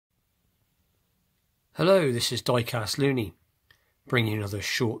Hello, this is Diecast Looney, bringing you another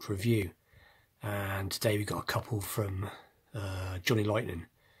short review, and today we've got a couple from Johnny Lightning,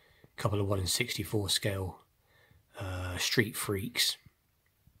 a couple of 1 in 64 scale street freaks.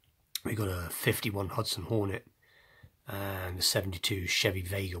 We've got a 51 Hudson Hornet and a 72 Chevy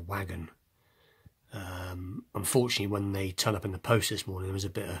Vega wagon. Unfortunately, when they turned up in the post this morning, there was a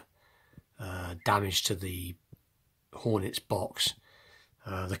bit of damage to the Hornet's box.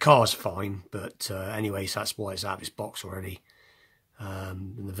 The car's fine, but anyways, that's why it's out of its box already.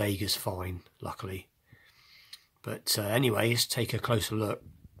 And the Vega's fine, luckily. But anyways, take a closer look.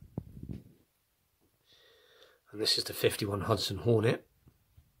 And this is the 51 Hudson Hornet.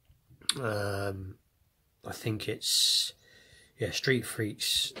 I think it's Street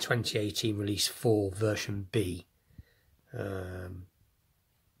Freaks 2018 release 4 version B,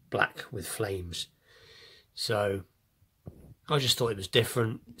 black with flames. So I just thought it was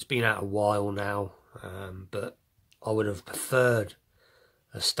different. It's been out a while now, but I would have preferred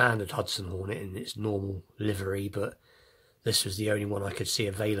a standard Hudson Hornet in its normal livery, but this was the only one I could see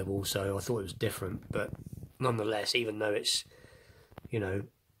available, so I thought it was different. But nonetheless, even though it's, you know,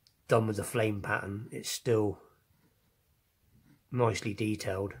 done with the flame pattern, it's still nicely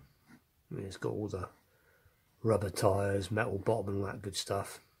detailed. I mean, it's got all the rubber tyres, metal bottom and all that good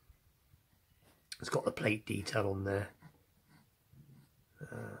stuff. It's got the plate detail on there.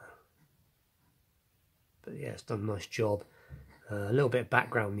 But yeah, it's done a nice job. A little bit of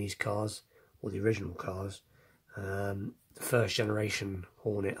background on these cars, or the original cars. The first generation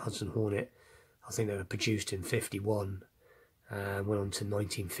Hornet, Hudson Hornet, I think they were produced in 51 and went on to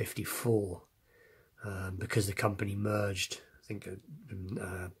 1954 because the company merged. I think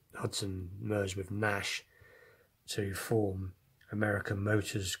Hudson merged with Nash to form American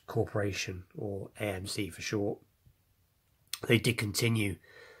Motors Corporation, or AMC for short. They did continue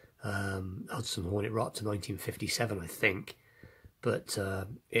Hudson Hornet right up to 1957, I think, but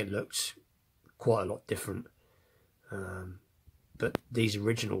it looked quite a lot different. But these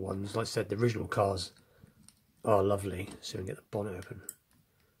original ones, like I said, the original cars are lovely. So we can get the bonnet open,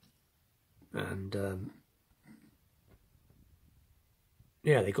 and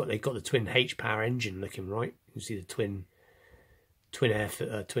yeah, they got the twin H power engine looking right. You can see the twin air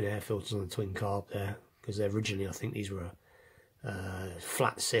filters on the twin carb there, because originally I think these were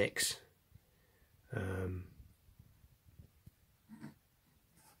flat 6.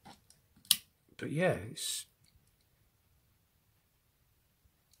 But yeah, it's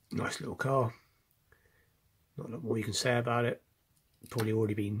a nice little car. Not a lot more you can say about it. Probably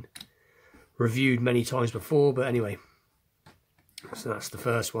already been reviewed many times before, but anyway. So that's the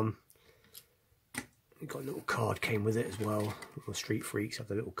first one. It got a little card came with it as well. Little Street Freaks have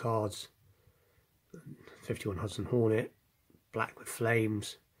the little cards. 51 Hudson Hornet, black with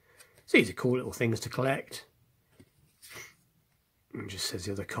flames. So these are cool little things to collect. It just says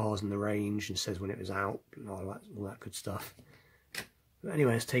the other cars in the range and says when it was out and all that good stuff. But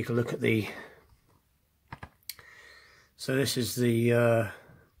anyway, let's take a look at the... So this is the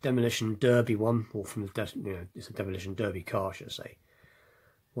Demolition Derby one, or from the it's a Demolition Derby car, should I say.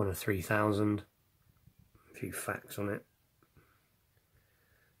 1 of 3,000. A few facts on it.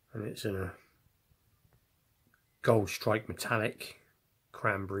 And it's in a gold stripe metallic,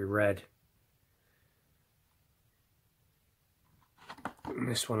 cranberry red. And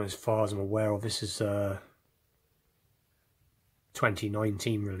this one, as far as I'm aware of, this is a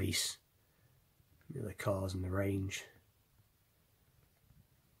 2019 release. The cars in the range.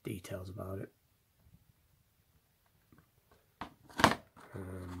 Details about it.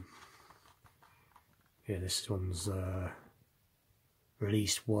 Yeah, this one's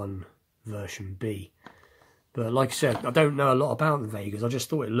release 1 version B. But like I said, I don't know a lot about the Vegas. I just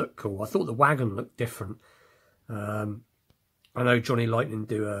thought it looked cool. I thought the wagon looked different. I know Johnny Lightning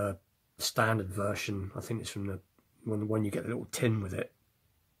do a standard version. I think it's from the one you get the little tin with it.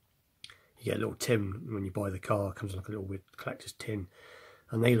 You get a little tin when you buy the car. It comes like a little weird collector's tin.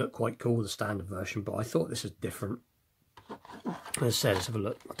 And they look quite cool, the standard version. But I thought this was different. As I said, let's have a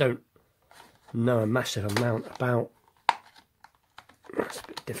look. I don't know a massive amount about... That's a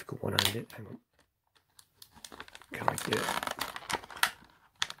bit difficult one-handed. Hang on. Can I do it?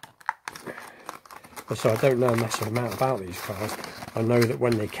 So I don't know a massive amount about these cars. I know that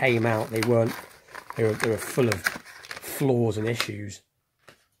when they came out, they were full of flaws and issues.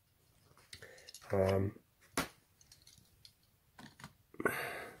 And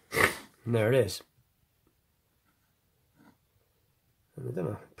there it is. And they've done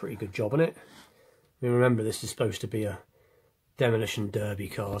a pretty good job on it. I mean, remember, this is supposed to be a Demolition Derby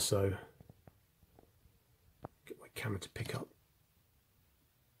car, so get my camera to pick up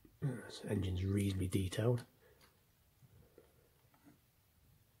This engine's reasonably detailed.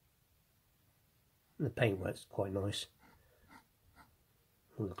 And the paintwork's quite nice.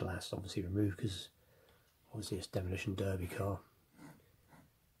 All the glass obviously removed because obviously it's demolition derby car.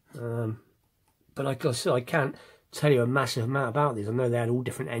 But like I said, I can't tell you a massive amount about these. I know they had all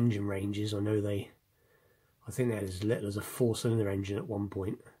different engine ranges. I think they had as little as a 4-cylinder engine at one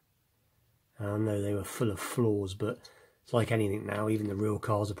point. And I know they were full of flaws, but it's like anything now. Even the real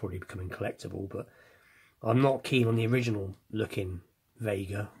cars are probably becoming collectible. But I'm not keen on the original looking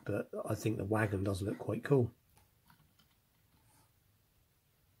Vega, but I think the wagon does look quite cool.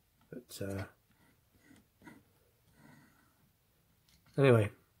 But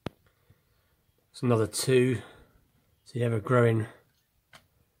anyway, it's another 2. It's the ever-growing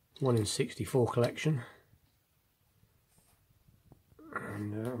 1 in 64 collection.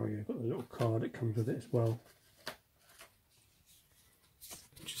 And you've got the little card that comes with it as well.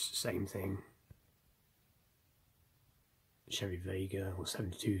 Just the same thing. Chevy Vega, or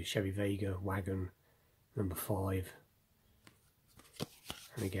 72 Chevy Vega wagon, number 5.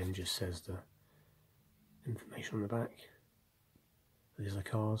 And again, just says the information on the back. These are the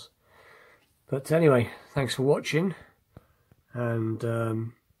cars. But anyway, thanks for watching. And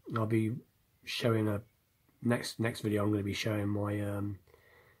I'll be showing a next video. I'm going to be showing my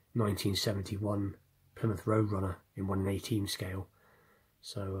 1971 Plymouth Roadrunner in 1/18 scale.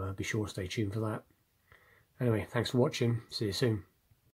 So be sure to stay tuned for that. Anyway, thanks for watching. See you soon.